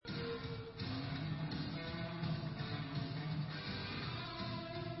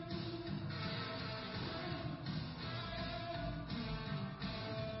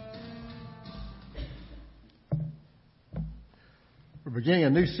We're beginning a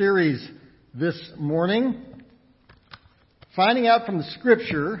new series this morning, finding out from the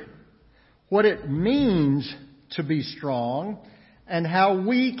Scripture what it means to be strong and how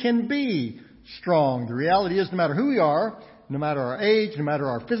we can be strong. The reality is, no matter who we are, no matter our age, no matter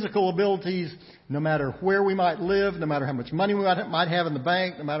our physical abilities, no matter where we might live, no matter how much money we might have in the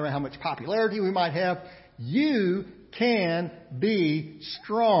bank, no matter how much popularity we might have, you can be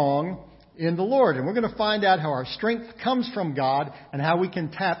strong in the Lord. And we're going to find out how our strength comes from God and how we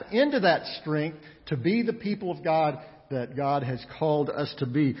can tap into that strength to be the people of God that God has called us to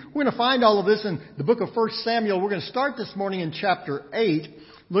be. We're going to find all of this in the book of 1 Samuel. We're going to start this morning in chapter 8,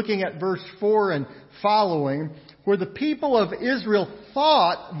 looking at verse 4 and following, where the people of Israel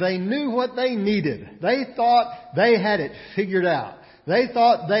thought they knew what they needed. They thought they had it figured out. They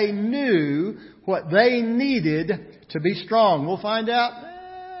thought they knew what they needed to be strong. We'll find out,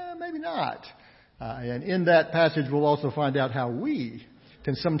 maybe not. And in that passage, we'll also find out how we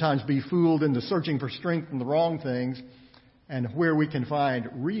can sometimes be fooled into searching for strength in the wrong things and where we can find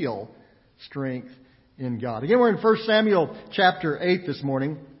real strength in God. Again, we're in 1 Samuel chapter 8 this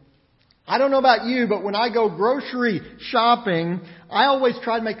morning. I don't know about you, but when I go grocery shopping, I always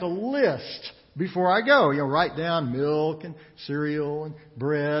try to make a list before I go. Write down milk and cereal and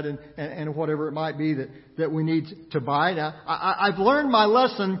bread and whatever it might be that we need to buy. Now, I've learned my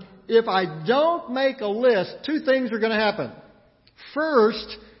lesson. If I don't make a list, two things are going to happen.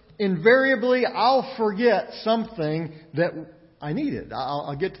 First, invariably, I'll forget something that I needed.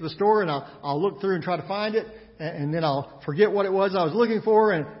 I'll get to the store and I'll look through and try to find it, and then I'll forget what it was I was looking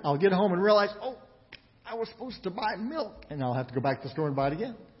for, and I'll get home and realize, I was supposed to buy milk, and I'll have to go back to the store and buy it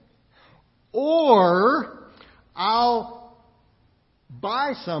again. Or I'll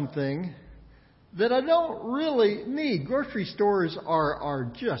buy something that I don't really need. Grocery stores are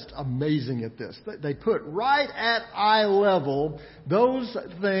just amazing at this. They put right at eye level those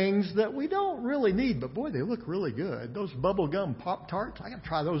things that we don't really need. But boy, they look really good. Those bubblegum Pop-Tarts, I got to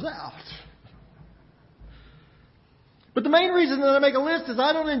try those out. But the main reason that I make a list is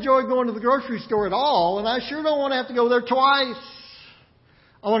I don't enjoy going to the grocery store at all, and I sure don't want to have to go there twice.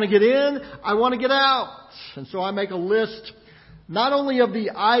 I want to get in, I want to get out. And so I make a list not only of the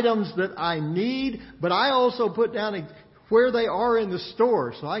items that I need, but I also put down where they are in the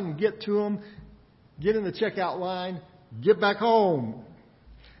store so I can get to them, get in the checkout line, get back home.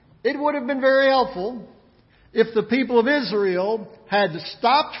 It would have been very helpful if the people of Israel had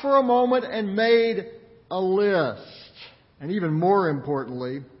stopped for a moment and made a list. And even more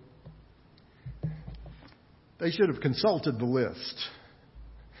importantly, they should have consulted the list.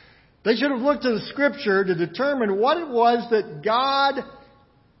 They should have looked to the Scripture to determine what it was that God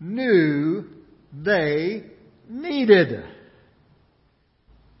knew they needed.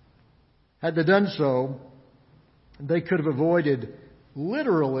 Had they done so, they could have avoided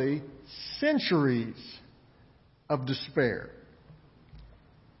literally centuries of despair.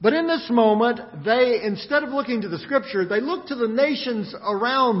 But in this moment, they, instead of looking to the Scripture, they look to the nations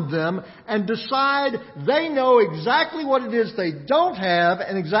around them and decide they know exactly what it is they don't have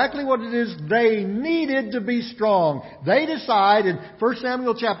and exactly what it is they needed to be strong. They decide in 1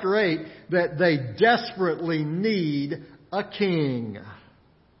 Samuel chapter 8 that they desperately need a king.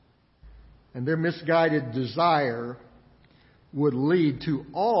 And their misguided desire would lead to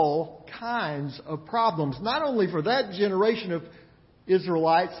all kinds of problems, not only for that generation of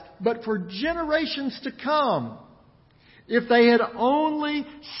Israelites, but for generations to come. If they had only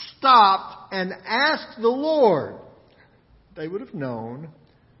stopped and asked the Lord, they would have known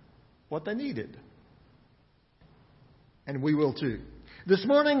what they needed. And we will too. This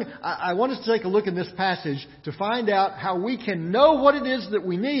morning, I want us to take a look in this passage to find out how we can know what it is that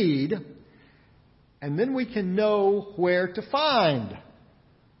we need, and then we can know where to find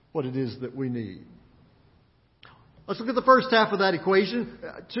what it is that we need. Let's look at the first half of that equation.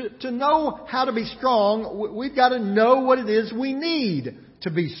 To know how to be strong, we've got to know what it is we need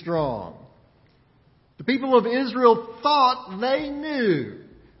to be strong. The people of Israel thought they knew.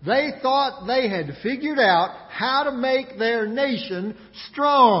 They thought they had figured out how to make their nation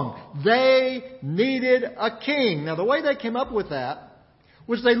strong. They needed a king. Now, the way they came up with that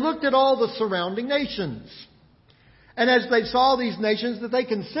was they looked at all the surrounding nations. And as they saw these nations that they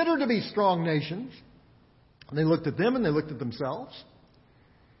considered to be strong nations, they looked at them and they looked at themselves.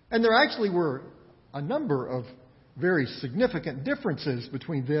 And there actually were a number of very significant differences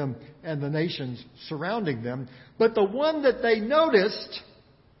between them and the nations surrounding them. But the one that they noticed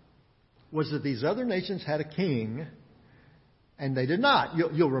was that these other nations had a king And they did not.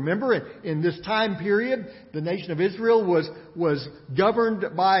 You'll remember in this time period, the nation of Israel was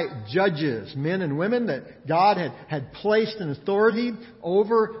governed by judges, men and women that God had placed in authority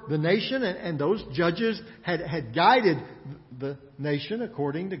over the nation, and those judges had guided the nation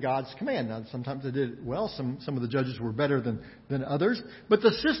according to God's command. Now, sometimes they did it well. Some of the judges were better than others. But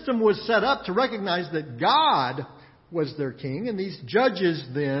the system was set up to recognize that God was their king, and these judges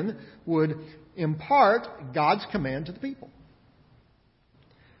then would impart God's command to the people.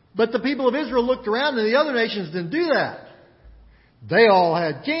 But the people of Israel looked around and the other nations didn't do that. They all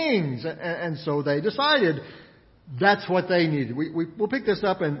had kings, and so they decided that's what they needed. We'll pick this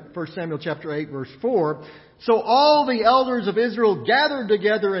up in 1 Samuel chapter 8, verse 4. So all the elders of Israel gathered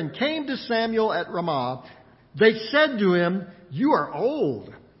together and came to Samuel at Ramah. They said to him, "You are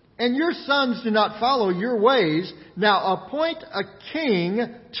old, and your sons do not follow your ways. Now appoint a king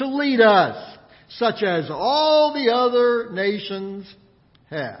to lead us, such as all the other nations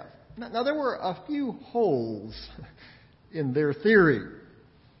have." Now there were a few holes in their theory.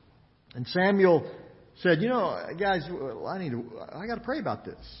 And Samuel said, guys, I got to pray about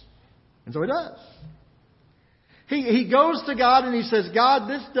this. And so he does. He goes to God and he says, "God,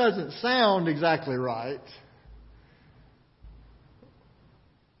 this doesn't sound exactly right.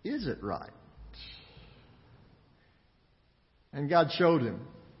 Is it right?" And God showed him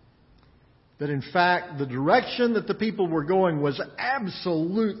that in fact the direction that the people were going was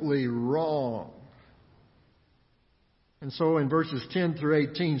absolutely wrong. And so in verses 10 through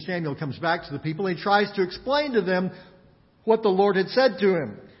 18, Samuel comes back to the people and he tries to explain to them what the Lord had said to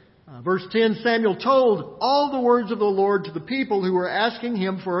him. Verse 10, Samuel told all the words of the Lord to the people who were asking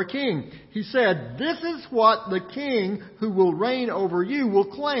him for a king. He said, "This is what the king who will reign over you will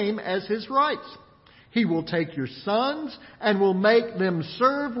claim as his rights. He will take your sons and will make them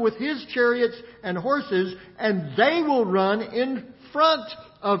serve with his chariots and horses, and they will run in front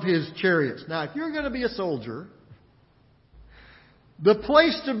of his chariots." Now, if you're going to be a soldier, the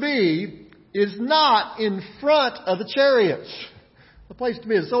place to be is not in front of the chariots. The place to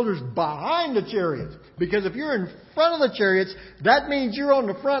be as a soldier is behind the chariots. Because if you're in front of the chariots, that means you're on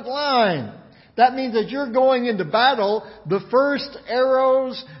the front line. That means that you're going into battle. The first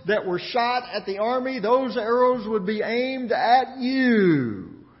arrows that were shot at the army, those arrows would be aimed at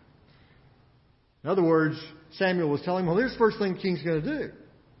you. In other words, Samuel was telling him, here's the first thing the king's going to do.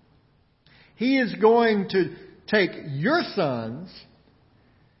 He is going to take your sons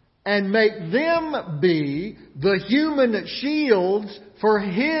and make them be the human shields for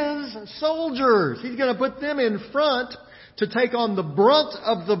his soldiers. He's going to put them in front to take on the brunt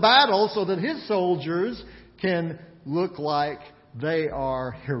of the battle so that his soldiers can look like they are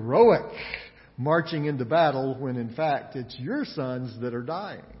heroic, marching into battle when in fact it's your sons that are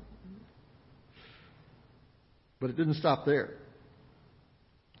dying. But it didn't stop there.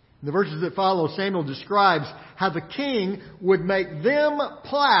 In the verses that follow, Samuel describes how the king would make them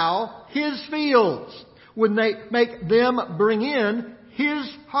plow his fields, would make them bring in his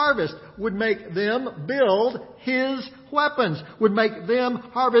harvest, would make them build his weapons, would make them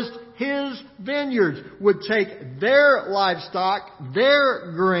harvest his vineyards, would take their livestock,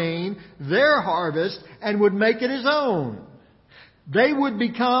 their grain, their harvest, and would make it his own. They would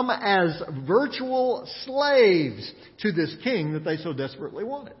become as virtual slaves to this king that they so desperately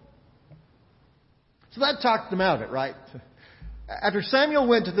wanted. So that talked them out of it, right? After Samuel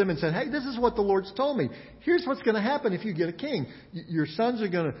went to them and said, "Hey, this is what the Lord's told me. Here's what's going to happen if you get a king. Your sons are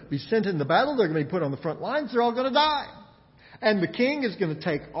going to be sent in the battle. They're going to be put on the front lines. They're all going to die. And the king is going to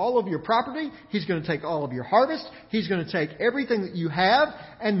take all of your property. He's going to take all of your harvest. He's going to take everything that you have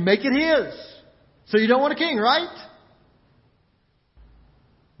and make it his. So you don't want a king, right?"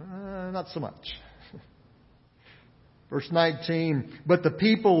 Not so much. Verse 19, but the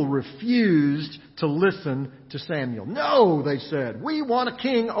people refused to listen to Samuel. "No," they said, "we want a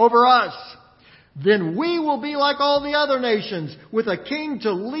king over us. Then we will be like all the other nations, with a king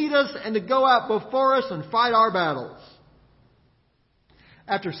to lead us and to go out before us and fight our battles."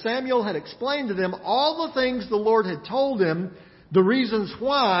 After Samuel had explained to them all the things the Lord had told him, the reasons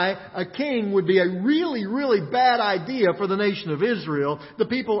why a king would be a really, really bad idea for the nation of Israel, the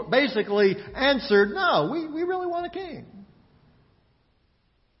people basically answered, "No, we really want a king."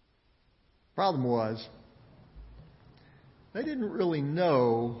 Problem was, they didn't really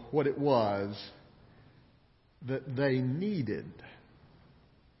know what it was that they needed.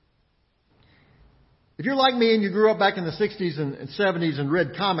 If you're like me and you grew up back in the 60s and 70s and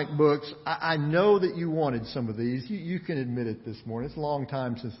read comic books, I know that you wanted some of these. You can admit it this morning. It's a long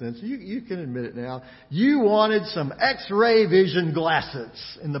time since then, so you can admit it now. You wanted some X-ray vision glasses.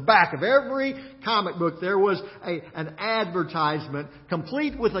 In the back of every comic book there was an advertisement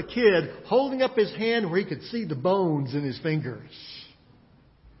complete with a kid holding up his hand where he could see the bones in his fingers.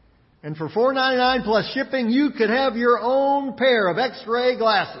 And for $4.99 plus shipping, you could have your own pair of X-ray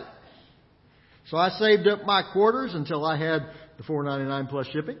glasses. So I saved up my quarters until I had the $4.99 plus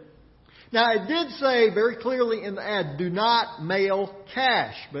shipping. Now, it did say very clearly in the ad, do not mail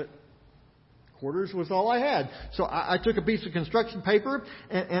cash, but quarters was all I had. So I took a piece of construction paper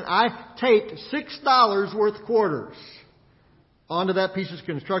and I taped $6 worth of quarters onto that piece of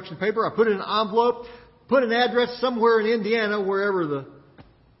construction paper. I put it in an envelope, put an address somewhere in Indiana, wherever the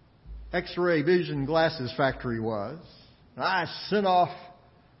X-ray vision glasses factory was. And I sent off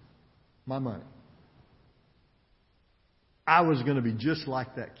my money. I was going to be just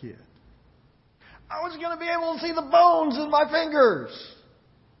like that kid. I was going to be able to see the bones in my fingers.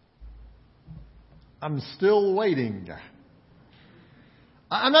 I'm still waiting.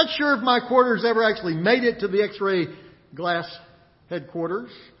 I'm not sure if my quarters ever actually made it to the X-ray glass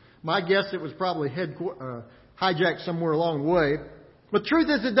headquarters. My guess it was probably hijacked somewhere along the way. But the truth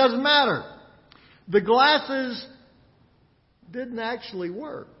is, it doesn't matter. The glasses didn't actually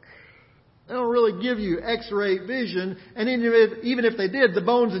work. They don't really give you X-ray vision, and even if they did, the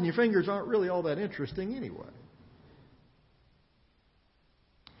bones in your fingers aren't really all that interesting anyway.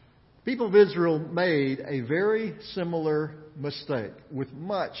 People of Israel made a very similar mistake with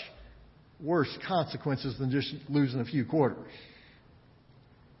much worse consequences than just losing a few quarters.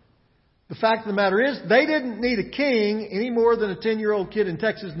 The fact of the matter is, they didn't need a king any more than a 10-year-old kid in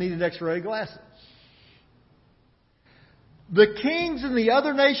Texas needed X-ray glasses. The kings in the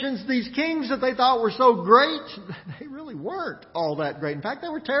other nations, these kings that they thought were so great, they really weren't all that great. In fact, they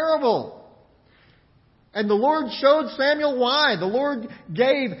were terrible. And the Lord showed Samuel why. The Lord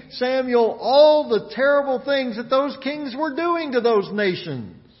gave Samuel all the terrible things that those kings were doing to those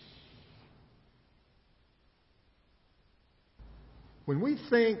nations. When we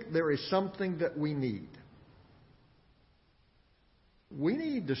think there is something that we need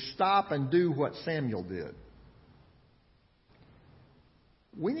to stop and do what Samuel did.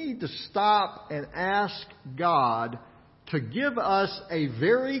 We need to stop and ask God to give us a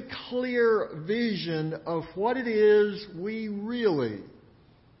very clear vision of what it is we really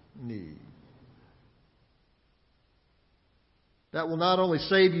need. That will not only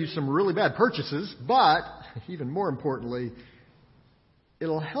save you some really bad purchases, but, even more importantly,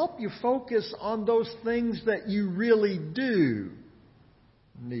 it'll help you focus on those things that you really do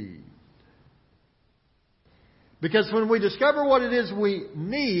need. Because when we discover what it is we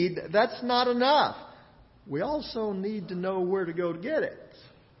need, that's not enough. We also need to know where to go to get it.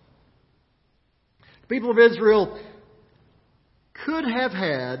 The people of Israel could have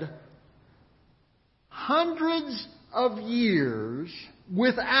had hundreds of years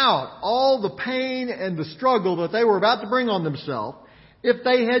without all the pain and the struggle that they were about to bring on themselves if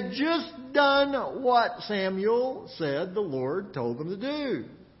they had just done what Samuel said the Lord told them to do.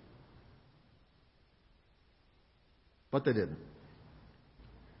 But they didn't.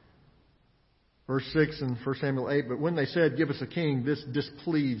 Verse 6 in 1 Samuel 8, but when they said, give us a king, this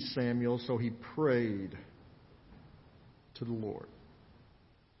displeased Samuel, so he prayed to the Lord.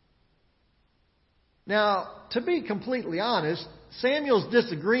 Now, to be completely honest, Samuel's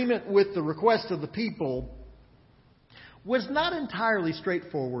disagreement with the request of the people was not entirely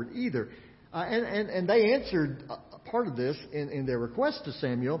straightforward either. And they answered part of this in their request to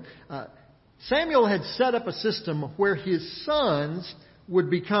Samuel. Samuel had set up a system where his sons would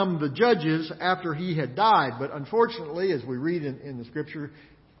become the judges after he had died. But unfortunately, as we read in the Scripture,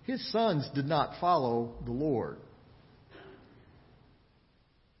 his sons did not follow the Lord.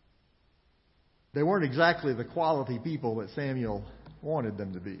 They weren't exactly the quality people that Samuel wanted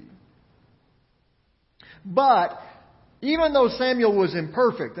them to be. But even though Samuel was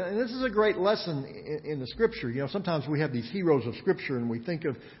imperfect, and this is a great lesson in the Scripture. You know, sometimes we have these heroes of Scripture and we think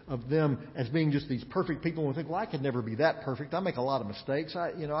of them as being just these perfect people. And we think, well, I could never be that perfect. I make a lot of mistakes.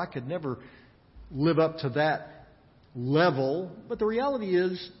 I could never live up to that level. But the reality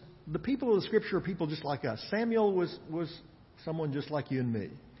is, the people of the Scripture are people just like us. Samuel was someone just like you and me.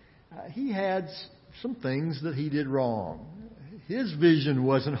 He had some things that he did wrong. His vision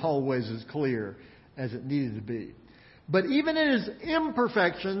wasn't always as clear as it needed to be. But even in his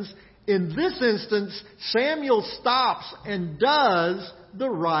imperfections, in this instance, Samuel stops and does the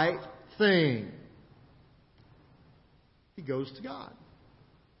right thing. He goes to God.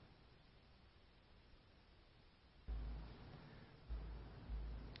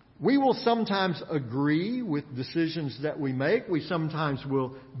 We will sometimes agree with decisions that we make. We sometimes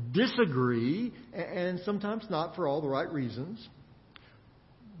will disagree, and sometimes not for all the right reasons.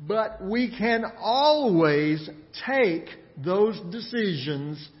 But we can always take those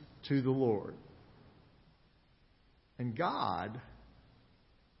decisions to the Lord. And God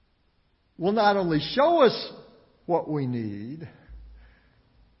will not only show us what we need,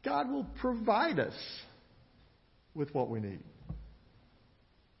 God will provide us with what we need.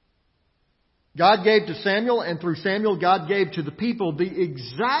 God gave to Samuel, and through Samuel, God gave to the people the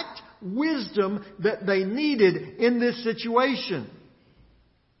exact wisdom that they needed in this situation.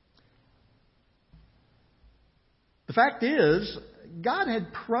 The fact is, God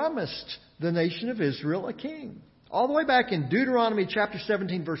had promised the nation of Israel a king. All the way back in Deuteronomy chapter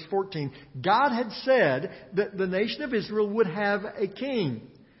 17, verse 14, God had said that the nation of Israel would have a king.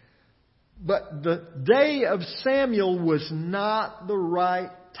 But the day of Samuel was not the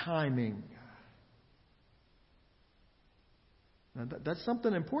right timing. Now, that's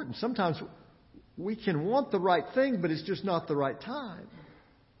something important. Sometimes we can want the right thing, but it's just not the right time.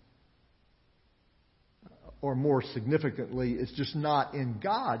 Or more significantly, it's just not in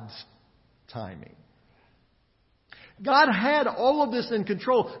God's timing. God had all of this in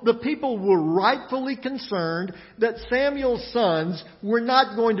control. The people were rightfully concerned that Samuel's sons were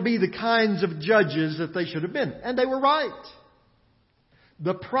not going to be the kinds of judges that they should have been. And they were right.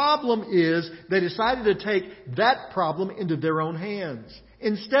 The problem is they decided to take that problem into their own hands.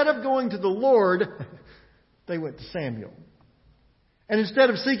 Instead of going to the Lord, they went to Samuel. And instead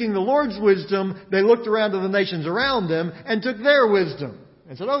of seeking the Lord's wisdom, they looked around to the nations around them and took their wisdom.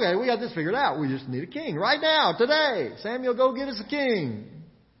 And said, okay, we got this figured out. We just need a king right now, today. Samuel, go get us a king.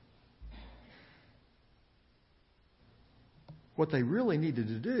 What they really needed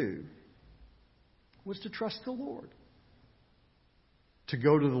to do was to trust the Lord. To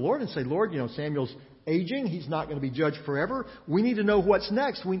go to the Lord and say, Lord, Samuel's aging. He's not going to be judged forever. We need to know what's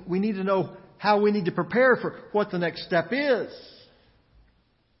next. We need to know how we need to prepare for what the next step is.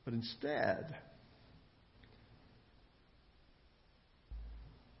 But instead,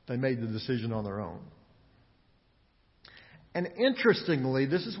 they made the decision on their own. And interestingly,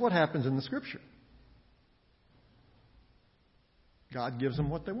 this is what happens in the Scripture. God gives them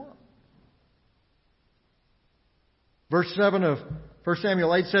what they want. Verse 7 of 1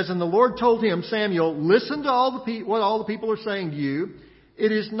 Samuel 8 says, And the Lord told him, Samuel, listen to what all the people are saying to you.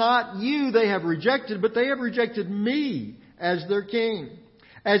 It is not you they have rejected, but they have rejected me as their king.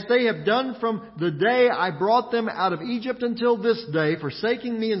 As they have done from the day I brought them out of Egypt until this day,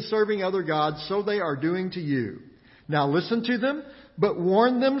 forsaking me and serving other gods, so they are doing to you. Now listen to them, but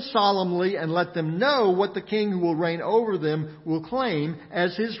warn them solemnly and let them know what the king who will reign over them will claim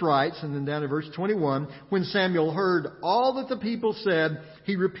as his rights. And then down to verse 21, when Samuel heard all that the people said,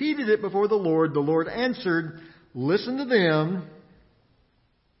 he repeated it before the Lord. The Lord answered, listen to them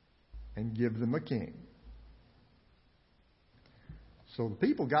and give them a king. So the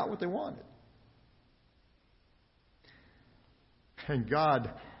people got what they wanted. And God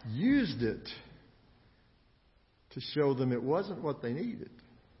used it to show them it wasn't what they needed.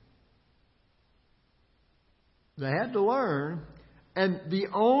 They had to learn, and the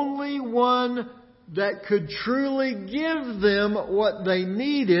only one that could truly give them what they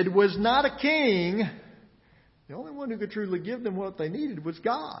needed was not a king. The only one who could truly give them what they needed was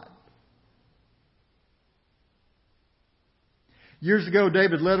God. Years ago,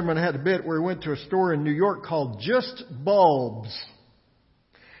 David Letterman had a bit where he went to a store in New York called Just Bulbs.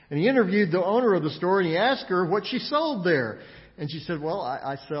 And he interviewed the owner of the store and he asked her what she sold there. And she said, well,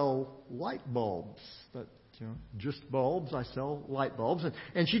 I sell light bulbs. Just bulbs. I sell light bulbs.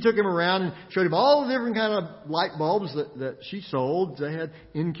 And she took him around and showed him all the different kind of light bulbs that she sold. They had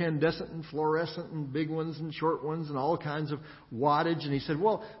incandescent and fluorescent and big ones and short ones and all kinds of wattage. And he said,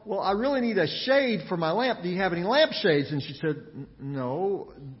 well, I really need a shade for my lamp. Do you have any lamp shades? And she said,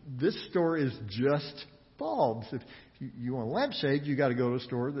 no, this store is just bulbs. If you want a lampshade, you got to go to a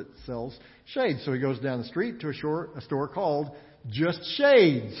store that sells shades. So he goes down the street to a store called Just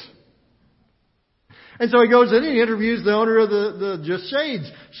Shades. And so he goes in and he interviews the owner of the Just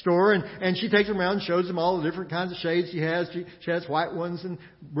Shades store, and she takes him around and shows him all the different kinds of shades she has. She has white ones and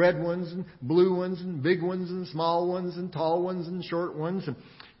red ones and blue ones and big ones and small ones and tall ones and short ones. And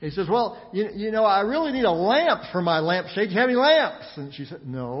he says, well, I really need a lamp for my lampshade. Do you have any lamps? And she said,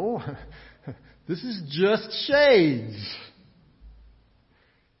 no, this is Just Shades.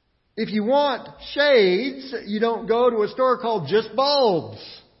 If you want shades, you don't go to a store called Just Bulbs.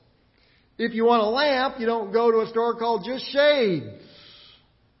 If you want a lamp, you don't go to a store called Just Shades.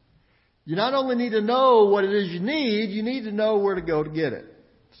 You not only need to know what it is you need to know where to go to get it.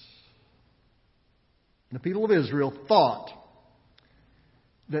 The people of Israel thought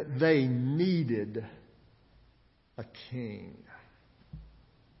that they needed a king.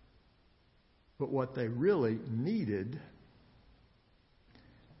 But what they really needed,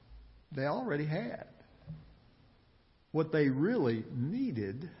 they already had. What they really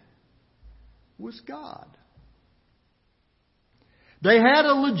needed was God. They had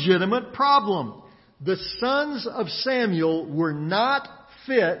a legitimate problem. The sons of Samuel were not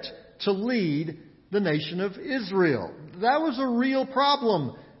fit to lead the nation of Israel. That was a real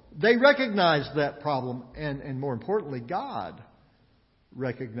problem. They recognized that problem, and more importantly, God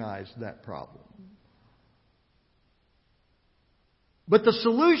recognized that problem. But the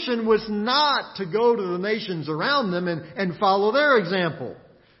solution was not to go to the nations around them and follow their example.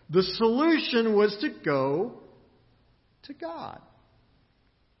 The solution was to go to God.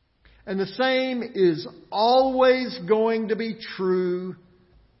 And the same is always going to be true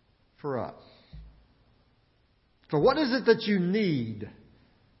for us. So what is it that you need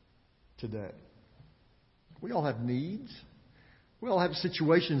today? We all have needs. We all have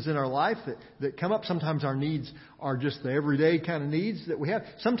situations in our life that come up. Sometimes our needs are just the everyday kind of needs that we have.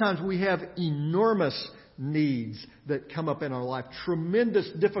 Sometimes we have enormous needs that come up in our life. Tremendous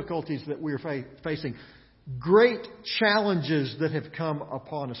difficulties that we're facing. Great challenges that have come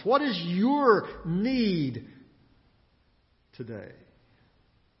upon us. What is your need today?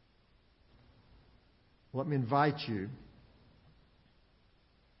 Let me invite you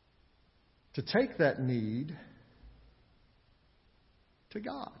to take that need to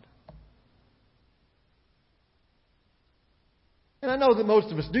God. And I know that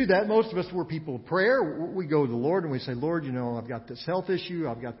most of us do that. Most of us, we're people of prayer. We go to the Lord and we say, Lord, I've got this health issue.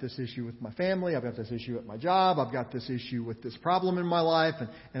 I've got this issue with my family. I've got this issue at my job. I've got this issue with this problem in my life.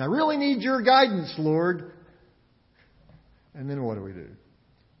 And I really need your guidance, Lord. And then what do?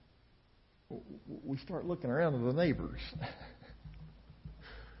 We start looking around at the neighbors.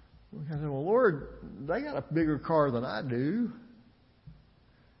 We say, well, Lord, they got a bigger car than I do.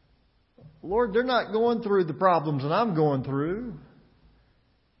 Lord, they're not going through the problems that I'm going through.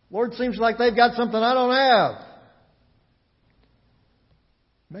 Lord, seems like they've got something I don't have.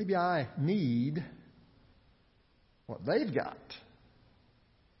 Maybe I need what they've got.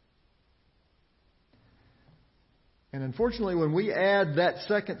 And unfortunately, when we add that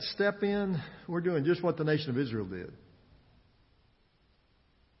second step in, we're doing just what the nation of Israel did.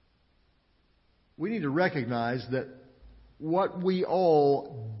 We need to recognize that what we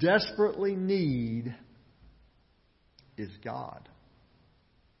all desperately need is God.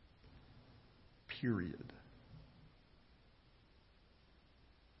 Period.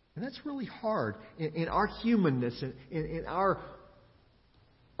 And that's really hard. In our humanness, in our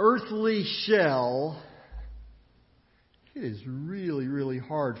earthly shell, it is really, really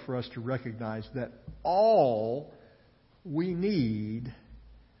hard for us to recognize that all we need,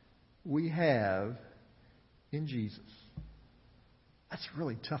 we have in Jesus. That's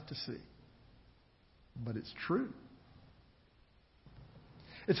really tough to see. But it's true.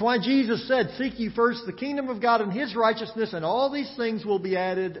 It's why Jesus said, seek ye first the kingdom of God and His righteousness, and all these things will be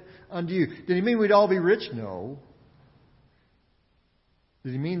added unto you. Did He mean we'd all be rich? No.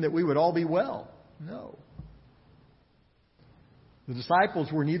 Did He mean that we would all be well? No. The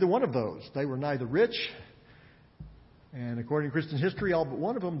disciples were neither one of those. They were neither rich, and according to Christian history, all but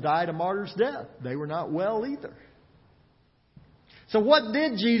one of them died a martyr's death. They were not well either. So what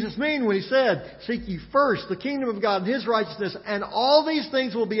did Jesus mean when He said, seek ye first the kingdom of God and His righteousness, and all these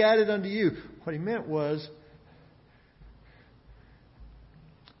things will be added unto you? What He meant was,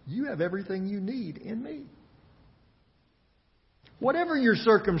 you have everything you need in me. Whatever your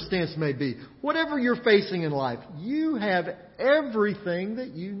circumstance may be, whatever you're facing in life, you have everything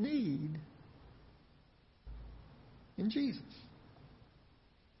that you need in Jesus.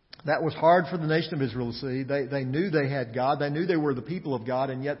 That was hard for the nation of Israel to see. They knew they had God. They knew they were the people of God,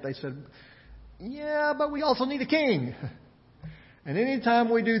 and yet they said, yeah, but we also need a king. And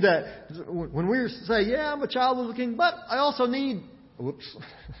anytime we do that, when we say, yeah, I'm a child of the king, but I also need... Whoops.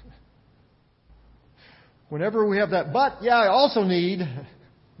 Whenever we have that, but, yeah, I also need...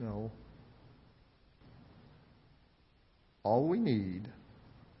 No. All we need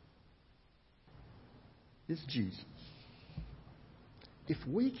is Jesus. If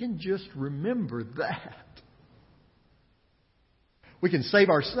we can just remember that, we can save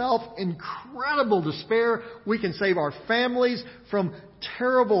ourselves incredible despair. We can save our families from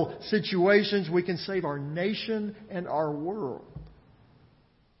terrible situations. We can save our nation and our world.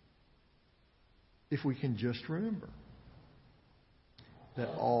 If we can just remember that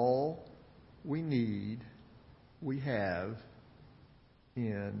all we need, we have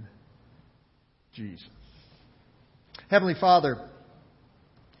in Jesus. Heavenly Father,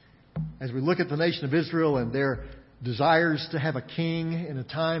 as we look at the nation of Israel and their desires to have a king in a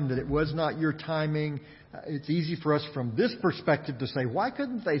time that it was not your timing, it's easy for us from this perspective to say, why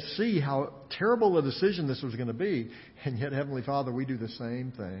couldn't they see how terrible a decision this was going to be? And yet, Heavenly Father, we do the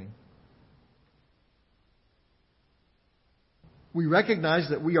same thing. We recognize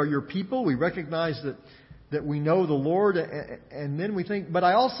that we are your people. We recognize that we know the Lord. And then we think, but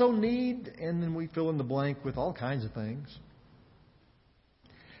I also need, and then we fill in the blank with all kinds of things.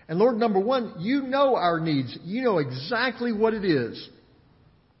 And Lord, number one, you know our needs. You know exactly what it is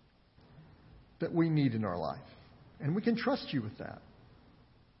that we need in our life. And we can trust you with that.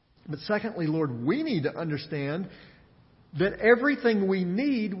 But secondly, Lord, we need to understand that everything we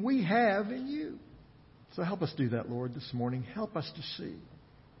need, we have in you. So help us do that, Lord, this morning. Help us to see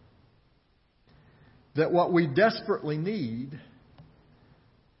that what we desperately need,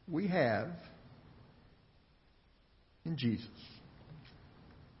 we have in Jesus.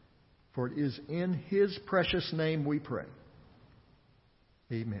 For it is in His precious name we pray.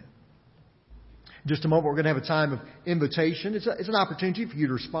 Amen. In just a moment, we're going to have a time of invitation. It's an opportunity for you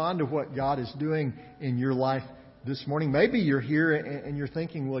to respond to what God is doing in your life this morning. Maybe you're here and you're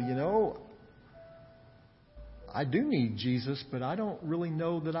thinking, well, you know, I do need Jesus, but I don't really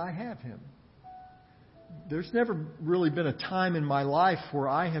know that I have Him. There's never really been a time in my life where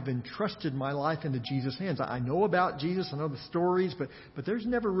I have entrusted my life into Jesus' hands. I know about Jesus, I know the stories, but there's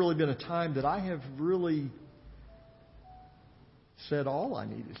never really been a time that I have really said all I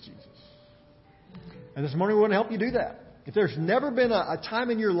need is Jesus. And this morning we want to help you do that. If there's never been a time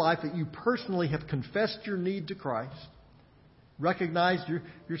in your life that you personally have confessed your need to Christ, recognized your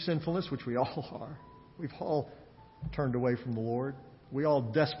sinfulness, which we all are. We've all turned away from the Lord. We all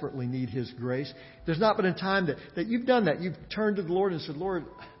desperately need His grace. There's not been a time that you've done that. You've turned to the Lord and said, Lord,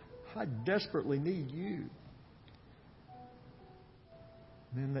 I desperately need you.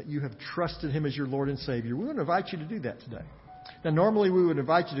 And that you have trusted Him as your Lord and Savior. We want to invite you to do that today. Now, normally we would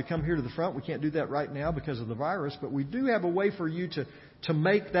invite you to come here to the front. We can't do that right now because of the virus, but we do have a way for you to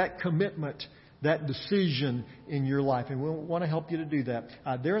make that commitment, that decision in your life. And we want to help you to do that.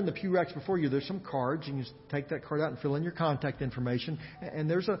 There in the pew racks before you, there's some cards. You can just take that card out and fill in your contact information. And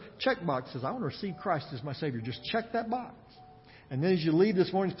there's a check box that says, I want to receive Christ as my Savior. Just check that box. And then as you leave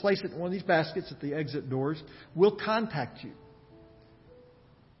this morning, place it in one of these baskets at the exit doors. We'll contact you.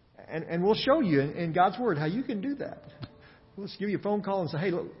 And we'll show you in God's Word how you can do that. We'll just give you a phone call and say,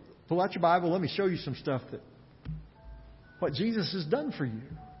 hey, look, pull out your Bible. Let me show you some stuff what Jesus has done for you.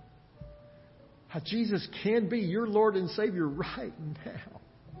 How Jesus can be your Lord and Savior right now.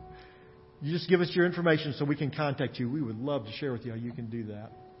 You just give us your information so we can contact you. We would love to share with you how you can do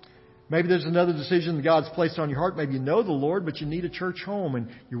that. Maybe there's another decision that God's placed on your heart. Maybe you know the Lord, but you need a church home and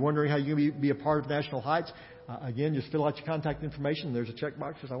you're wondering how you can be a part of National Heights. Again, just fill out your contact information. There's a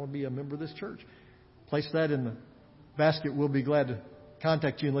checkbox that says, I want to be a member of this church. Place that in the basket. We'll be glad to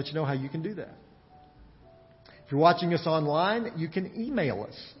contact you and let you know how you can do that. If you're watching us online, you can email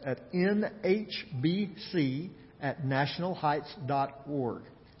us at nhbc@nationalheights.org.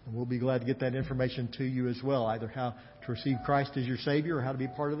 And we'll be glad to get that information to you as well, either how to receive Christ as your Savior or how to be a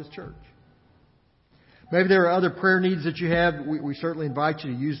part of this church. Maybe there are other prayer needs that you have. We certainly invite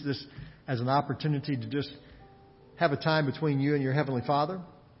you to use this as an opportunity to just have a time between you and your Heavenly Father.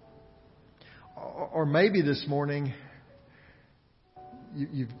 Or maybe this morning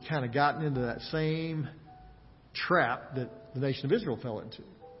you've kind of gotten into that same trap that the nation of Israel fell into.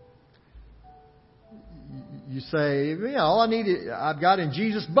 You say, all I need, I've got in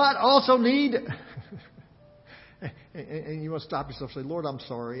Jesus, but also need. And you want to stop yourself and say, Lord, I'm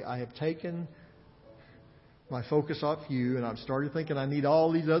sorry. I have taken my focus off you, and I've started thinking I need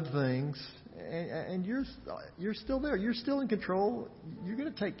all these other things. And you're still there. You're still in control. You're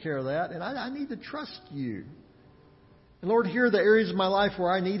going to take care of that. And I need to trust you. And Lord, here are the areas of my life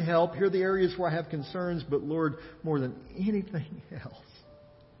where I need help. Here are the areas where I have concerns. But Lord, more than anything else,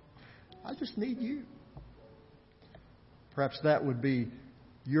 I just need you. Perhaps that would be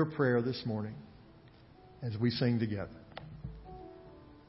your prayer this morning as we sing together.